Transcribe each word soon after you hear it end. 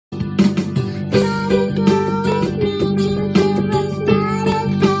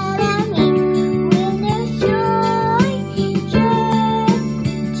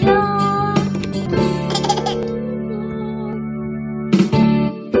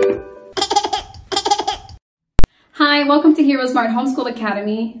Hi, welcome to Hero Smart Homeschool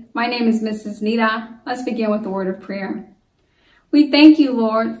Academy. My name is Mrs. Nita. Let's begin with the word of prayer. We thank you,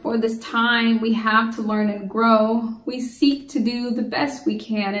 Lord, for this time we have to learn and grow. We seek to do the best we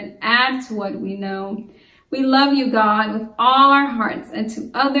can and add to what we know. We love you, God, with all our hearts, and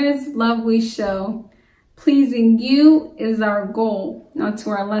to others love we show. Pleasing you is our goal. Now to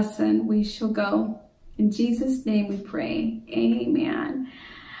our lesson we shall go. In Jesus' name we pray. Amen.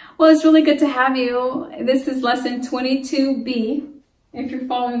 Well, it's really good to have you. This is lesson 22B, if you're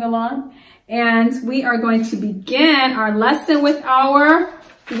following along. And we are going to begin our lesson with our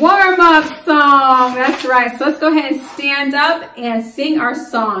warm-up song. That's right. So let's go ahead and stand up and sing our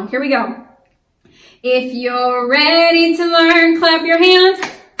song. Here we go. If you're ready to learn, clap your hands.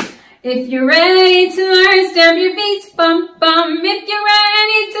 If you're ready to learn, stamp your feet, bum, bum. If you're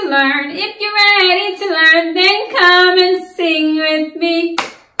ready to learn, then come and sing with me.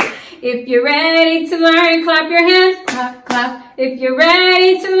 If you're ready to learn, clap your hands, clap, clap. If you're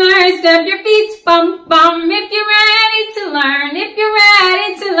ready to learn, stamp your feet, bum, bum. If you're ready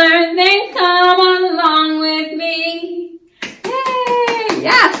to learn, then come along with me. Yay!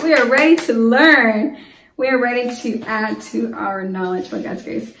 Yes, we are ready to learn. We are ready to add to our knowledge by God's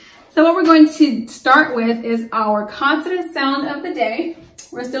grace. So what we're going to start with is our consonant sound of the day.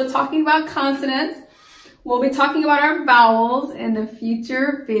 We're still talking about consonants. We'll be talking about our vowels in the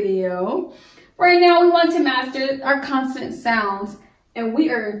future video. Right now, we want to master our consonant sounds, and we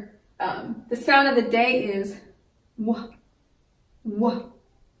are, the sound of the day is w, w,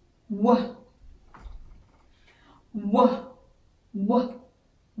 w, w, w,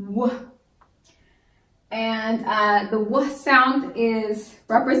 w. And the w sound is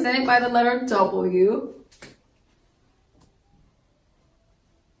represented by the letter W.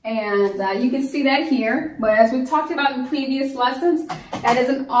 And you can see that here, but as we've talked about in previous lessons, that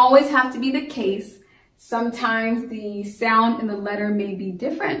doesn't always have to be the case. Sometimes the sound in the letter may be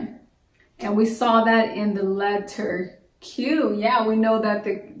different. And we saw that in the letter Q. Yeah, we know that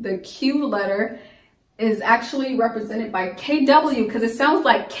the Q letter is actually represented by KW because it sounds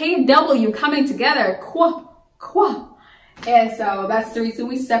like KW coming together, kwa, kwa. And so that's the reason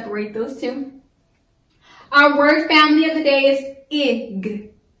we separate those two. Our word family of the day is ig.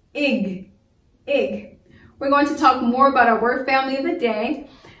 Ig, ig. We're going to talk more about our word family of the day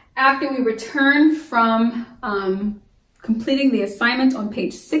after we return from completing the assignment on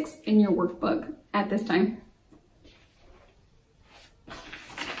page 6 in your workbook at this time.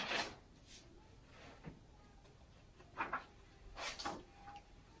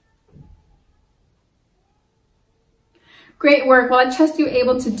 Great work. Well, I trust you're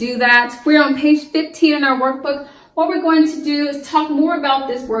able to do that. We're on page 15 in our workbook. What we're going to do is talk more about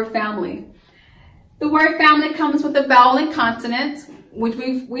this word family. The word family comes with a vowel and consonant,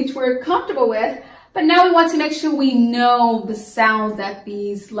 which we're comfortable with, but now we want to make sure we know the sounds that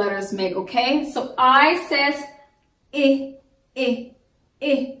these letters make, okay? So I says I, I,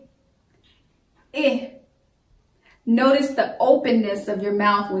 I, I. Notice the openness of your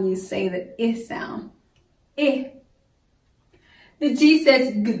mouth when you say the I sound. I. The G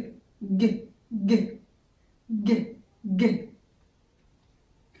says G, G, G. G, G.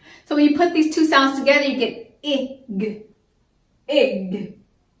 So when you put these two sounds together, you get ig, ig,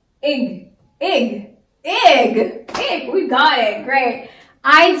 ig, ig, ig, ig. We got it. Great.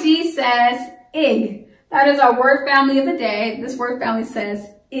 IG says ig. That is our word family of the day. This word family says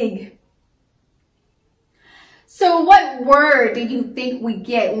ig. So what word do you think we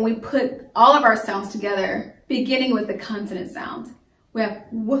get when we put all of our sounds together, beginning with the consonant sound? We have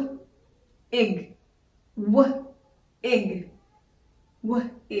w, ig. W, ig, w,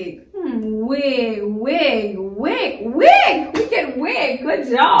 ig. Wig, wig, wig, wig. We get wig. Good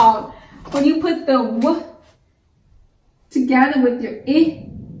job. When you put the w together with your I,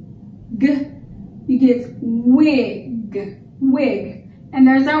 g, you get wig, wig. And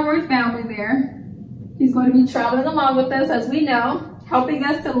there's our word family there. He's going to be traveling along with us, as we know, helping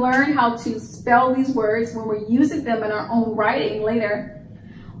us to learn how to spell these words when we're using them in our own writing later.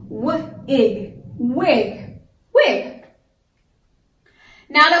 W, ig. Wig, wig.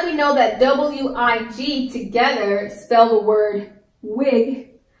 Now that we know that W-I-G together spell the word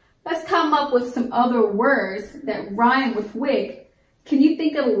wig, let's come up with some other words that rhyme with wig. Can you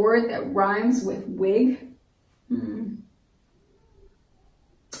think of a word that rhymes with wig?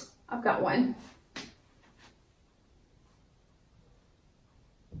 I've got one.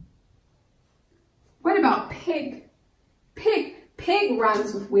 What about pig? Pig. Pig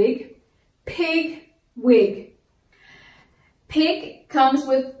rhymes with wig. Pig, wig. Pig comes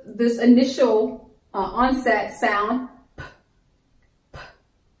with this initial onset sound, p, p,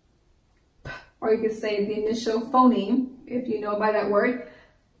 p, or or you could say the initial phoneme, if you know by that word.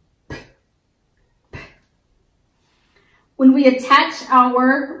 When we attach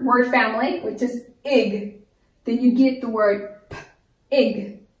our word family, which is ig, then you get the word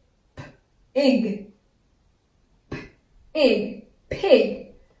ig, ig, ig,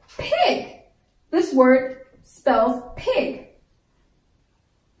 pig, pig. This word spells pig.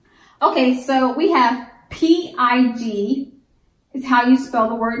 Okay, so we have P-I-G is how you spell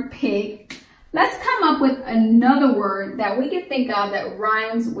the word pig. Let's come up with another word that we can think of that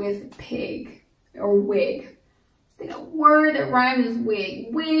rhymes with pig or wig. Think a word that rhymes with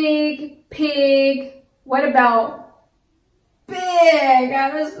wig. Wig, pig. What about big?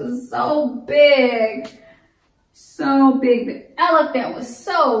 Oh, this was so big. So big. The elephant was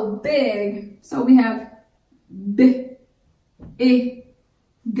so big. So we have big. Big.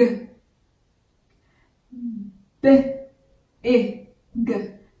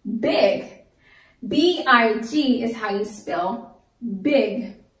 Big. B-I-G is how you spell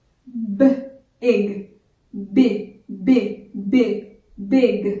big. B-ig. Big, big, big,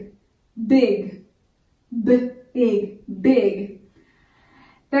 big, big, big, big.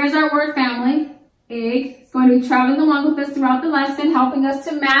 There's our word family. Ig. It's going to be traveling along with us throughout the lesson, helping us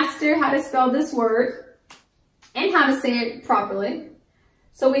to master how to spell this word and how to say it properly.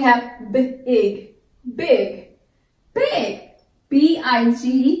 So we have big, big, big.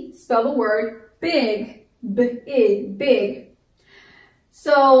 B-I-G, spell the word big, big, big.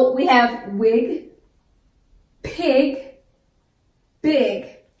 So we have wig, pig,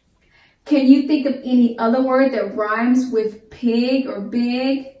 big. Can you think of any other word that rhymes with pig or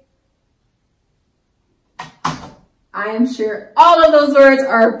big? I am sure all of those words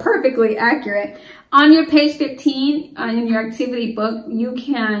are perfectly accurate. On your page 15 in your activity book, you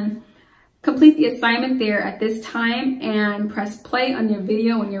can complete the assignment there at this time and press play on your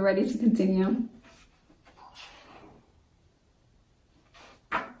video when you're ready to continue.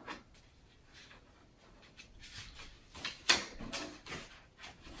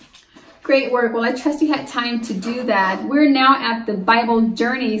 Great work. Well, I trust you had time to do that. We're now at the Bible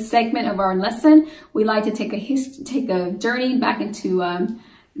journey segment of our lesson. We like to take a journey back into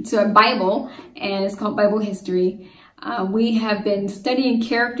a Bible, and it's called Bible history. We have been studying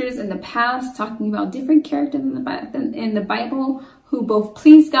characters in the past, talking about different characters in the Bible who both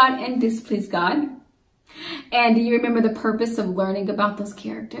please God and displease God. And do you remember the purpose of learning about those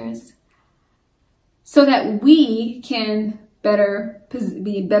characters? So that we can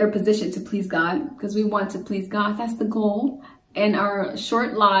be in better position to please God, because we want to please God. That's the goal in our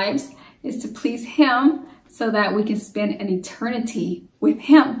short lives, is to please Him so that we can spend an eternity with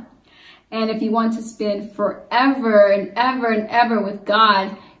Him. And if you want to spend forever and ever and ever with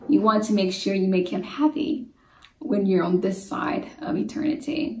God, you want to make sure you make Him happy when you're on this side of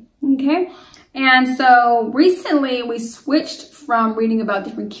eternity. Okay? And so recently we switched from reading about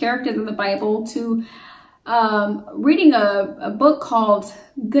different characters in the Bible to reading a book called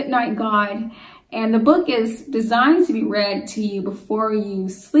Good Night God. And the book is designed to be read to you before you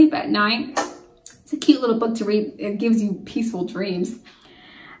sleep at night. It's a cute little book to read. It gives you peaceful dreams.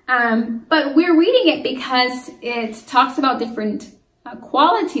 But we're reading it because it talks about different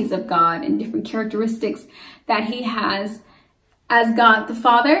qualities of God and different characteristics that He has as God the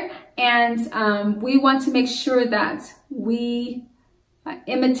Father. And we want to make sure that we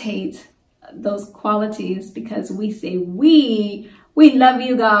imitate those qualities, because we say we love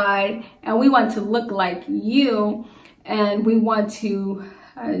you, God, and we want to look like you, and we want to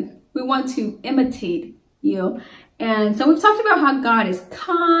imitate you. And so we've talked about how God is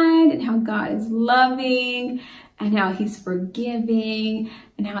kind and how God is loving and how He's forgiving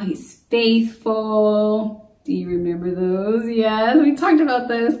and how He's faithful. Do you remember those? Yes, we talked about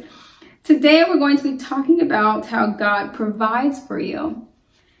those. Today we're going to be talking about how God provides for you.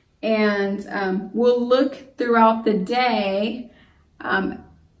 And we'll look throughout the day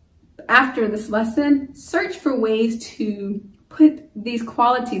after this lesson, search for ways to put these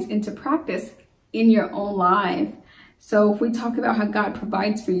qualities into practice in your own life. So if we talk about how God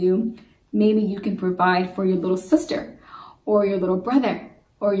provides for you, maybe you can provide for your little sister or your little brother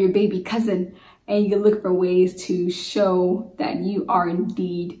or your baby cousin, and you look for ways to show that you are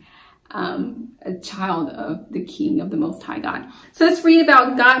indeed a child of the King of the Most High God. So let's read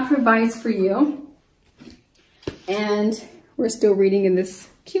about God provides for you. And we're still reading in this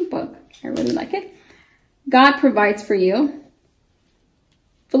cute book. I really like it. God provides for you.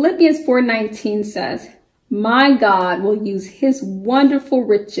 Philippians 4:19 says, "My God will use His wonderful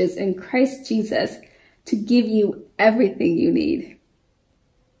riches in Christ Jesus to give you everything you need."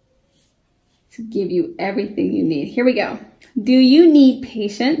 To give you everything you need. Here we go. Do you need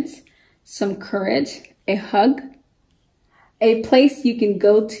patience some courage, a hug, a place you can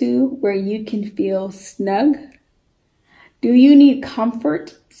go to where you can feel snug? Do you need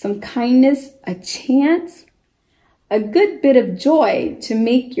comfort, some kindness, a chance? A good bit of joy to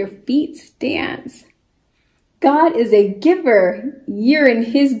make your feet dance. God is a giver, you're in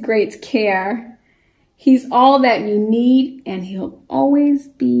His great care. He's all that you need and He'll always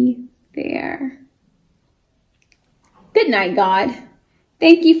be there. Good night, God.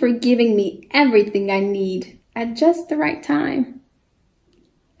 Thank you for giving me everything I need at just the right time.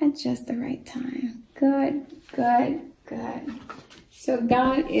 At just the right time. Good, good, good. So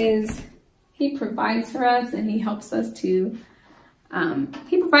God He provides for us and He helps us to,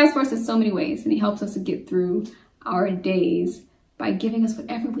 He provides for us in so many ways, and He helps us to get through our days by giving us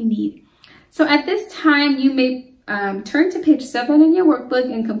whatever we need. So at this time, you may turn to page 7 in your workbook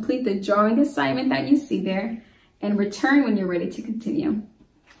and complete the drawing assignment that you see there, and return when you're ready to continue.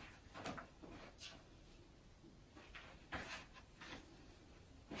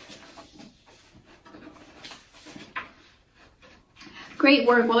 Great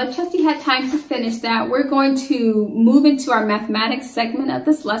work. Well, I trust you had time to finish that. We're going to move into our mathematics segment of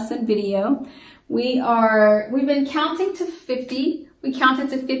this lesson video. We've been counting to 50. We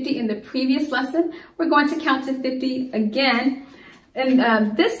counted to 50 in the previous lesson. We're going to count to 50 again.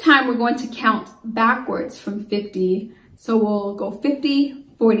 And this time we're going to count backwards from 50. So we'll go 50,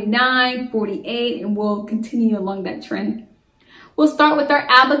 49, 48, and we'll continue along that trend. We'll start with our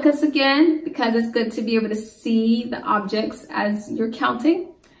abacus again, because it's good to be able to see the objects as you're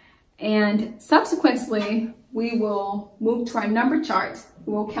counting. And subsequently, we will move to our number chart.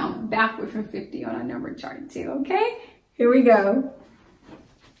 We'll count backward from 50 on our number chart too, okay? Here we go.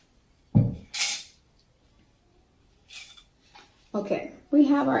 Okay, we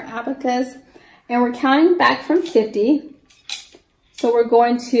have our abacus and we're counting back from 50. So we're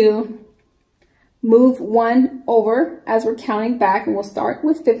going to move 1 over as we're counting back, and we'll start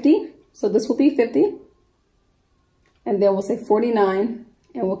with 50. So this will be 50. And then we'll say 49,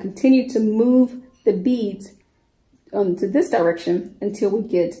 and we'll continue to move the beads to this direction until we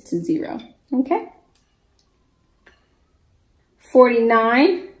get to 0, okay?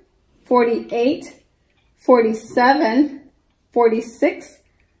 49, 48, 47, 46,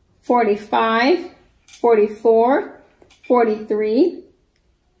 45, 44, 43,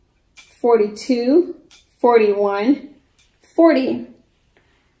 42, 41, 40,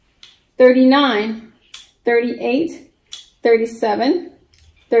 39, 38, 37,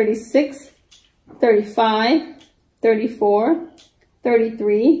 36, 35, 34,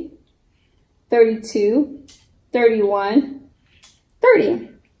 33, 32, 31, 30,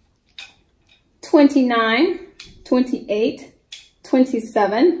 29, 28,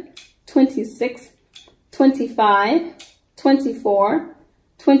 27, 26, 25, 24,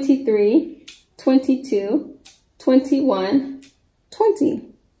 23, 22, 21,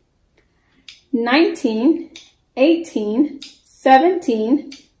 20, 19, 18,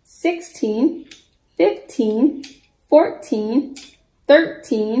 17, 16, 15, 14,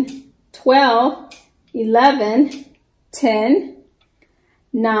 13, 12, 11, 10,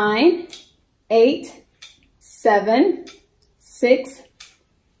 9, 8, 7, 6,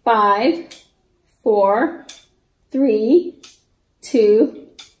 5, 4, 3, 2,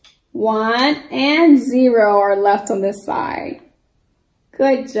 1, and 0 are left on this side.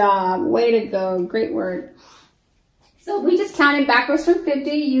 Good job. Way to go. Great work. So we just counted backwards from 50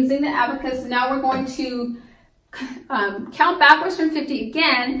 using the abacus. Now we're going to count backwards from 50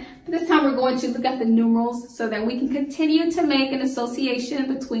 again. This time we're going to look at the numerals so that we can continue to make an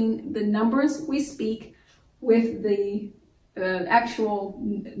association between the numbers we speak with the actual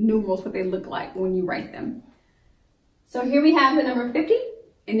numerals, what they look like when you write them. So here we have the number 50.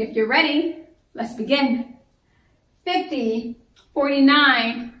 And if you're ready, let's begin. 50,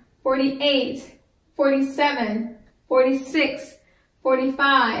 49, 48, 47, 46,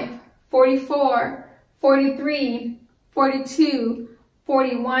 45, 44, 43, 42,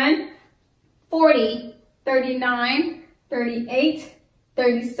 41, 40, 39, 38,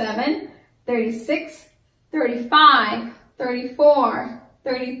 37, 36, 35, 34,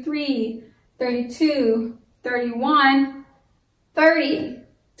 33, 32, 31, 30,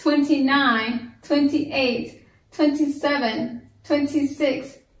 29, 28, 27,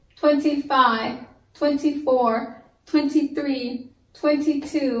 26, 25, 24, 23,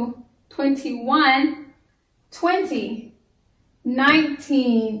 22, 21, 20,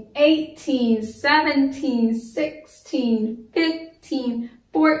 19, 18, 17, 16, 15,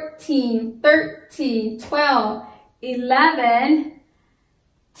 14, 13, 12, 11,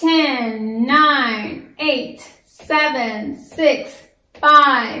 10, 9, 8, 7, 6,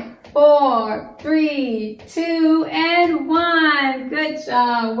 5, 4, 3, 2, and 1. Good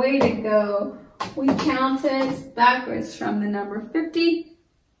job. Way to go. We counted backwards from the number 50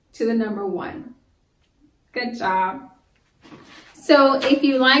 to the number 1. Good job. So if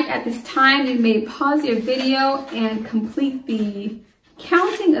you like, at this time, you may pause your video and complete the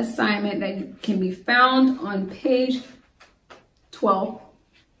counting assignment that can be found on page 12.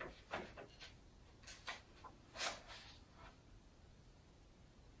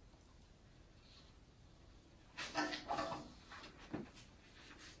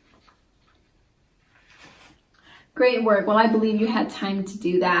 Great work. Well, I believe you had time to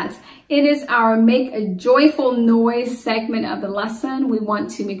do that. It is our Make a Joyful Noise segment of the lesson. We want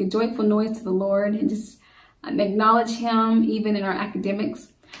to make a joyful noise to the Lord and just acknowledge Him even in our academics.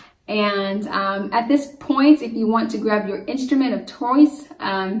 And at this point, if you want to grab your instrument of choice,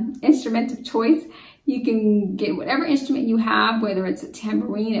 you can get whatever instrument you have, whether it's a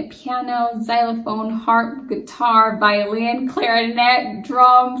tambourine, a piano, xylophone, harp, guitar, violin, clarinet,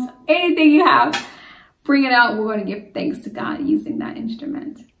 drums, anything you have. Bring it out. We're going to give thanks to God using that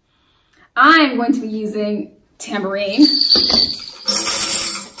instrument. I'm going to be using tambourine.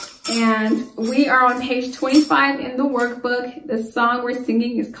 And we are on page 25 in the workbook. The song we're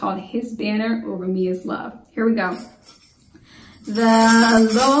singing is called His Banner Over Me Is Love. Here we go.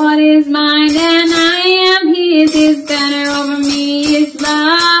 The Lord is mine and I am His banner over me is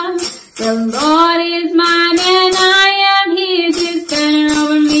love. The Lord is mine and I am His banner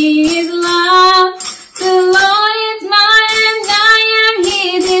over me is love. The Lord is mine and I am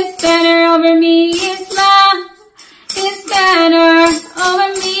His banner over me is love. His banner over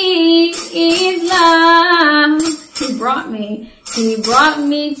me is love. He brought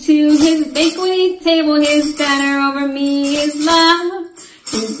me to His banqueting table. His banner over me is love.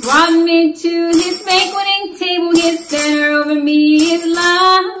 He brought me to His banqueting table. His banner over me is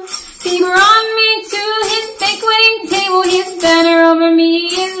love. He brought me to His banqueting table. His banner over me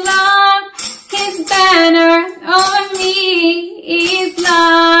is love. His banner over me is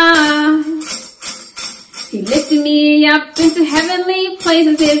love. He lifted me up into heavenly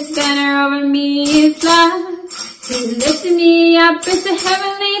places. His banner over me is love. He lifted me up into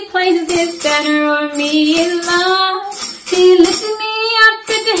heavenly places. His banner over me is love. He lifted me up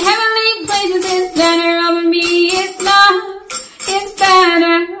into heavenly places. His banner over me is love. His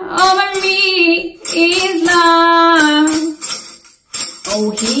banner over me is love.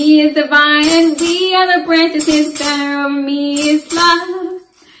 Oh, He is the vine and we are the branches. His banner over me is love.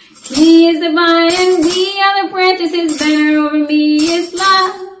 He is the vine and we are the branches. His banner over me is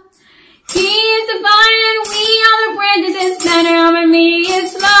love. He is the vine and we are the branches. His banner over me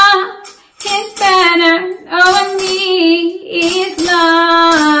is love. His banner over me is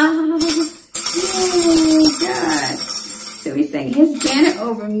love. Yay, good. So we sang His banner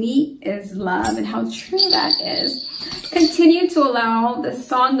over me is love, and how true that is. Continue to allow the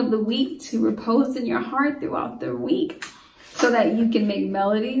song of the week to repose in your heart throughout the week so that you can make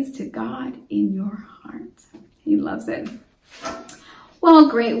melodies to God in your heart. He loves it. Well,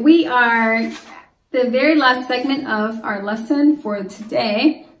 great. We are the very last segment of our lesson for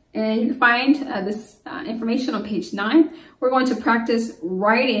today, and you can find this information on page 9. We're going to practice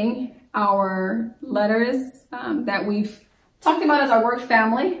writing our letters that we've talked about as our word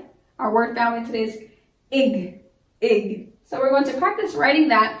family. Our word family today is ig, ig. So we're going to practice writing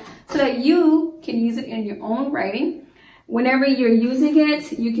that so that you can use it in your own writing. Whenever you're using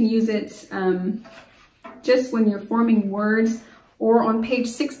it, you can use it just when you're forming words, or on page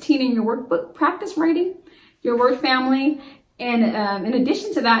 16 in your workbook, practice writing your word family. And in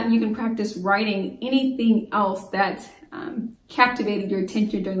addition to that, you can practice writing anything else that captivated your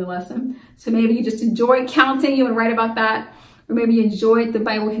attention during the lesson. So maybe you just enjoyed counting, you would write about that. Or maybe you enjoyed the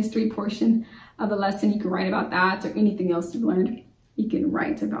Bible history portion of the lesson, you can write about that, or anything else you've learned, you can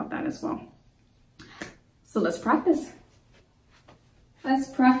write about that as well. So let's practice. Let's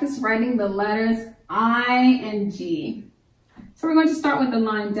practice writing the letters I and G. So we're going to start with the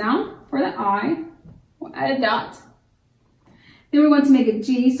line down for the I. We'll add a dot. Then we're going to make a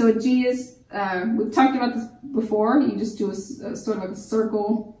G. So a G is, we've talked about this before. You just do a sort of like a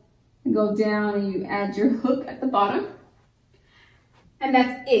circle and go down and you add your hook at the bottom. And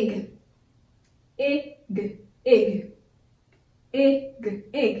that's ig. Ig, ig, ig,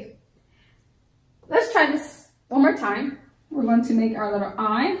 ig. Let's try this one more time. We're going to make our letter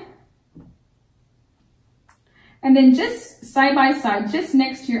I. And then just side by side, just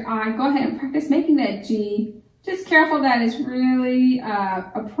next to your I, go ahead and practice making that G. Just careful that it's really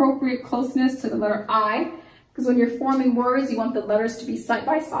appropriate closeness to the letter I, because when you're forming words, you want the letters to be side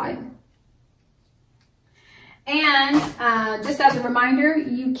by side. And just as a reminder,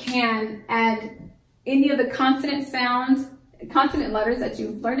 you can add any of the consonant letters that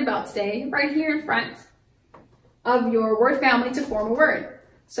you've learned about today right here in front of your word family to form a word.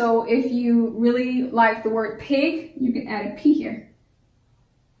 So if you really like the word pig, you can add a P here.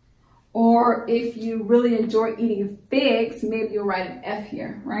 Or if you really enjoy eating figs, maybe you'll write an F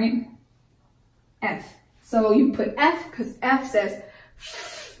here, right? F. So you put F because F says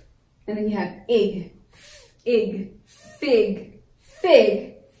f, and then you have ig, fig,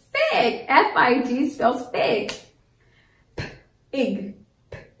 fig. F-I-G spells fig. P-ig,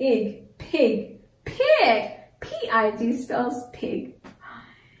 pig, P-I-G spells pig.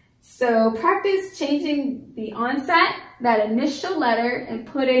 So practice changing the onset, that initial letter, and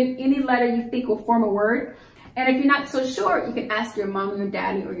put in any letter you think will form a word. And if you're not so sure, you can ask your mom or your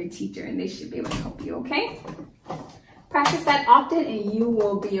daddy or your teacher, and they should be able to help you, okay? Practice that often, and you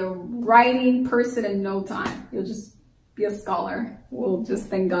will be a writing person in no time. You'll just be a scholar. We'll just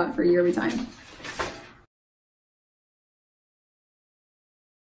thank God for you every time.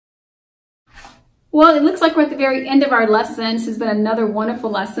 Well, it looks like we're at the very end of our lesson. This has been another wonderful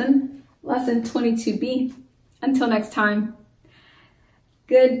lesson, lesson 22B. Until next time.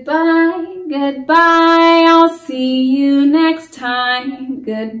 Goodbye, goodbye, I'll see you next time.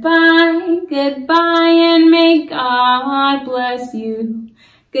 Goodbye, goodbye, and may God bless you.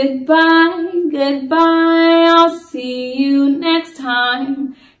 Goodbye, goodbye, I'll see you next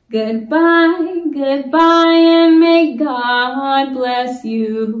time. Goodbye, goodbye, and may God bless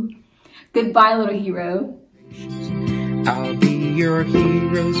you. Goodbye, little hero. I'll be your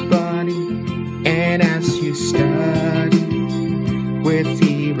hero's buddy, and as you study with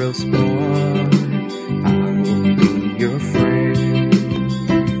heroes born, I will be your friend.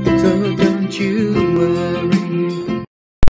 So don't you